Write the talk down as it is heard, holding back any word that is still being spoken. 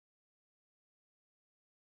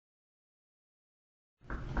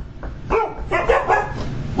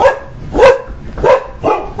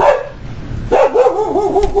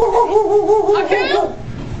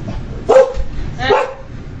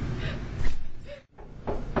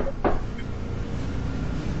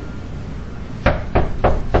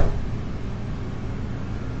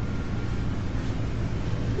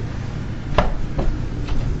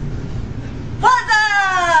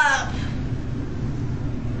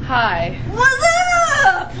Hi. What's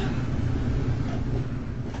up?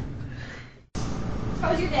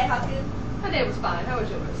 How was your day, Haku? My day was fine. How was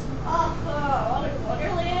yours? I went to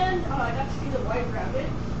Wonderland. I got to see the White Rabbit.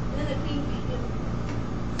 And then the Queen Bee.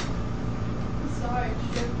 I'm sorry, I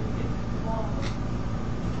just jumped in the wall.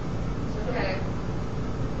 It's okay.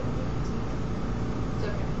 It's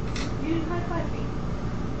okay. You didn't high-five me.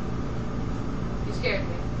 You scared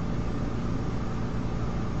me.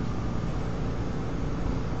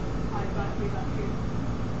 High-five me back here.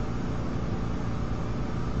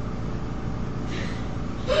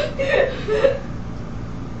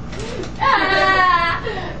 Ah!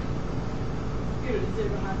 You would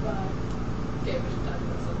deserve a high-five. Okay, we should talk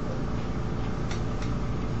about something.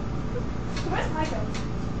 Where's my gun?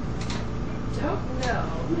 Don't know.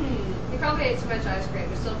 You probably ate too much ice cream.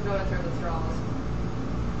 You're still going through withdrawals.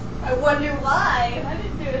 I wonder why. I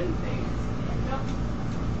didn't do anything.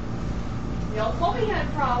 Y'all told me you had a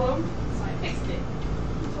problem, so I fixed it.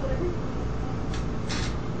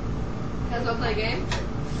 You guys want to play a game?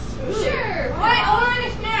 Sure. Wait, I want a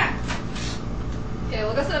snack. Okay,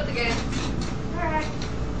 we'll go set up the game. Alright.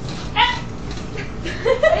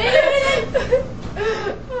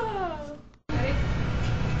 Ready?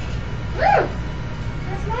 Woo!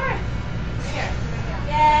 That's smart. Here.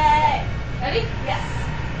 Yay! Ready? Yes.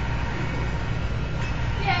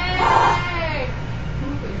 Yay!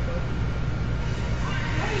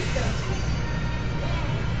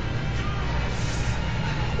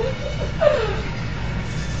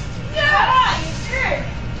 Yeah! You jerk!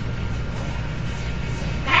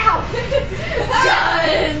 Ow!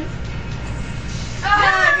 Done!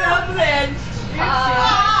 Ah! Go then!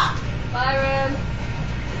 Byron.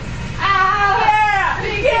 Ow! Yeah!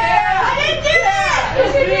 Yeah! I didn't do that! It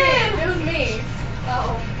was You me. did! It was me. Oh.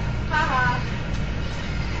 Haha.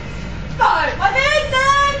 Fine! I did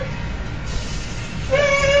then!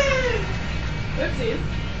 Oopsies.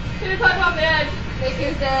 Could've climbed off the edge. Nick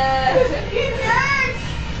is dead. You jerk!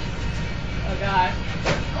 Oh god. I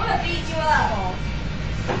wanna beat you up!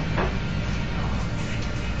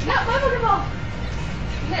 No, my Pokeball.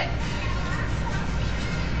 Nick.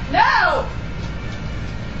 No!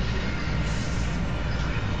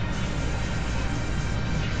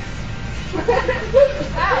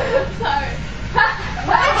 Ow, I'm sorry.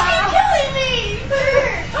 Why is she killing me?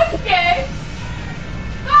 Okay.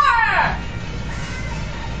 Ah!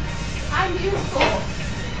 I'm beautiful.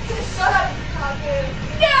 Shut up, Haku.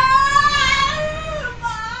 No!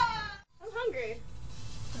 I'm hungry.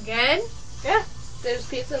 Again? Yeah. There's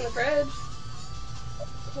pizza in the fridge.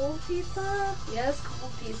 Cold pizza? Yes,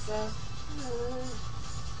 cold pizza.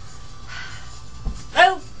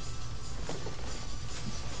 Oh!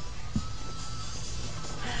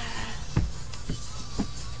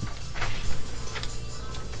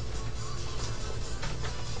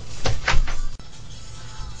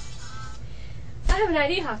 I have an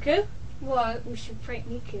idea, Haku. What? We should prank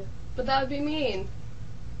Miku. But that would be mean.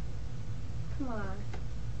 Come on.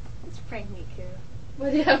 Let's prank Miku.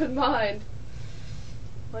 What do you have in mind?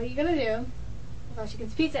 What are you gonna do? While she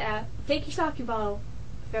gets pizza out, take your sake bottle,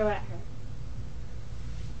 throw it at her.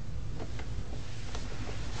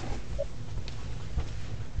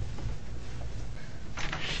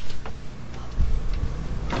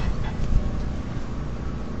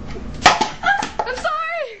 I'm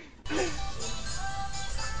sorry!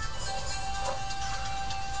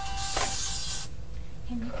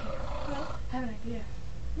 Hey Miku, I have an idea.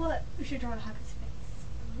 What? We should draw Haku's face.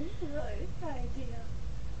 Good idea.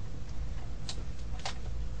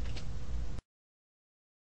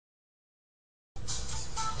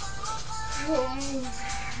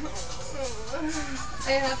 I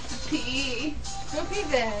have to pee. Go pee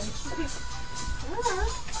then.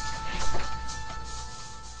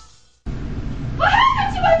 What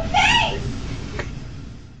happened to my face?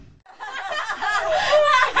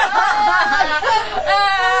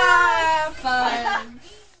 Fun.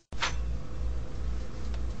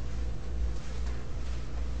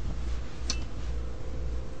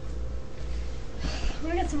 I'm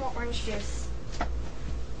gonna get some more orange juice.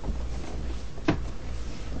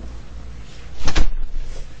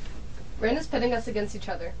 Ren is pitting us against each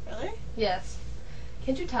other. Really? Yes.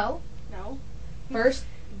 Can't you tell? No. First,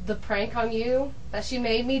 the prank on you that she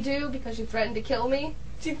made me do because she threatened to kill me.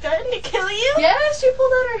 She threatened to kill you? Yes, she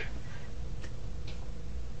pulled out her...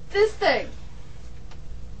 this thing.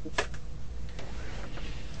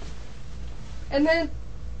 And then...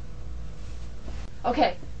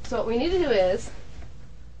 Okay, so what we need to do is...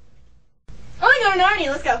 I wanna go to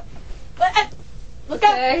Narnia, let's go. Let's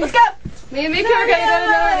Okay. go, let's go! Me and Mika are gonna go to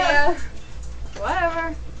Narnia.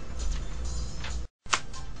 Whatever.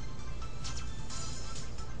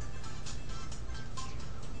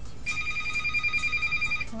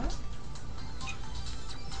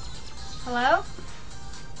 Hello?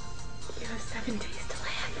 You have 7 days to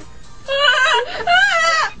land.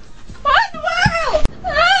 What in the world?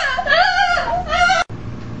 No!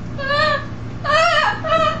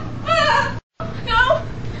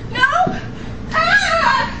 No!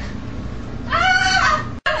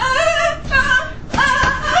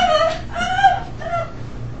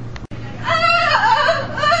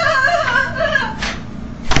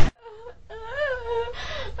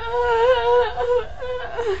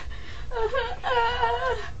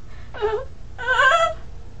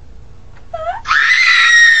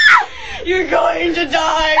 You're going to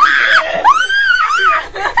die!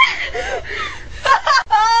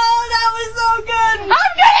 Oh, that was so good! I'm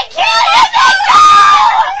gonna kill you, Victor!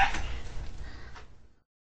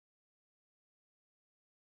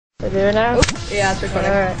 We're doing now? Yeah, it's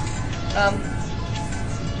recording. Alright.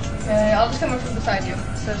 Okay, I'll just come up from beside you.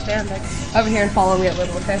 So stand back. Over here and follow me a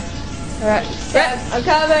little, okay? Alright. Yeah, I'm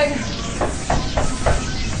coming!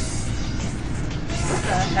 What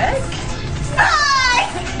the heck? Hi!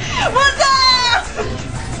 What's up?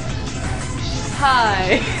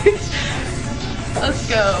 Hi. Let's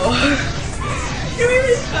go. Can we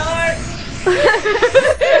restart?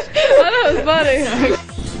 I know, it's funny.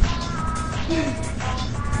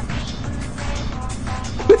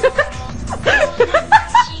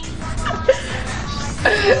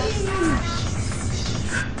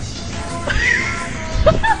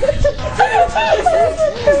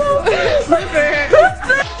 My favorite.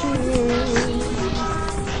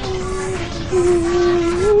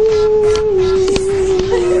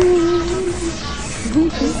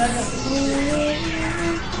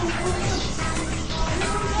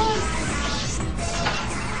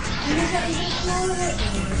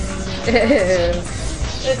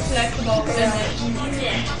 It's flexible, isn't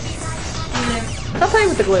it? Stop playing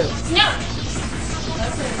with the glue. No!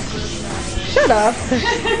 Shut up.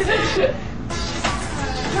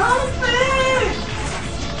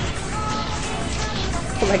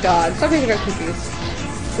 Oh my god, stop eating our cookies.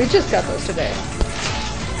 We just got those today.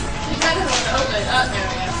 That doesn't open. Oh, there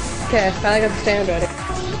we go. Okay, finally got the stand ready.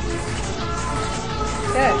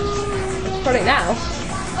 Okay, it's recording now.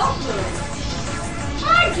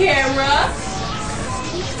 Hi, camera!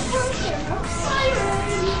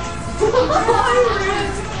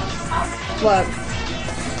 What?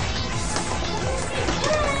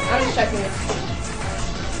 I'm just checking it.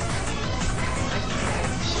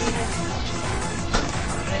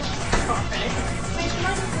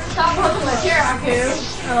 Stop holding my chair, Aku.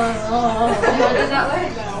 What is that way?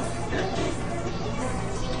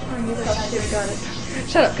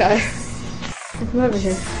 Shut up, Kai. Come over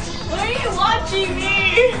here. Why are you watching me?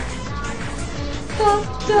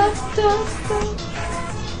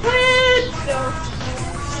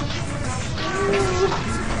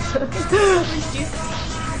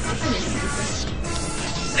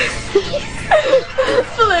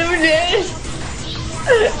 Lemonade.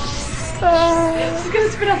 It's gonna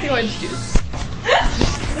spit out the orange juice.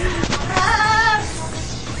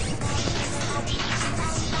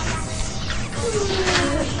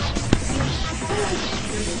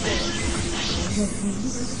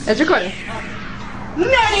 It's recording.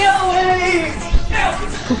 Anyway.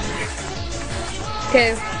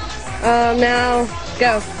 Okay, now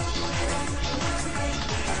go.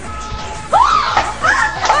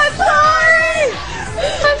 I'm sorry.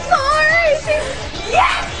 I'm sorry.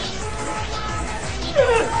 Yes.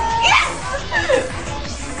 Yes.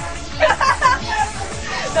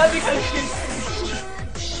 That's because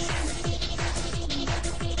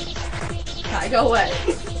Kai, go away.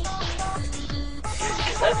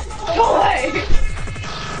 Go away.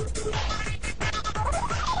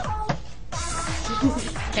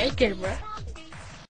 Hey, camera.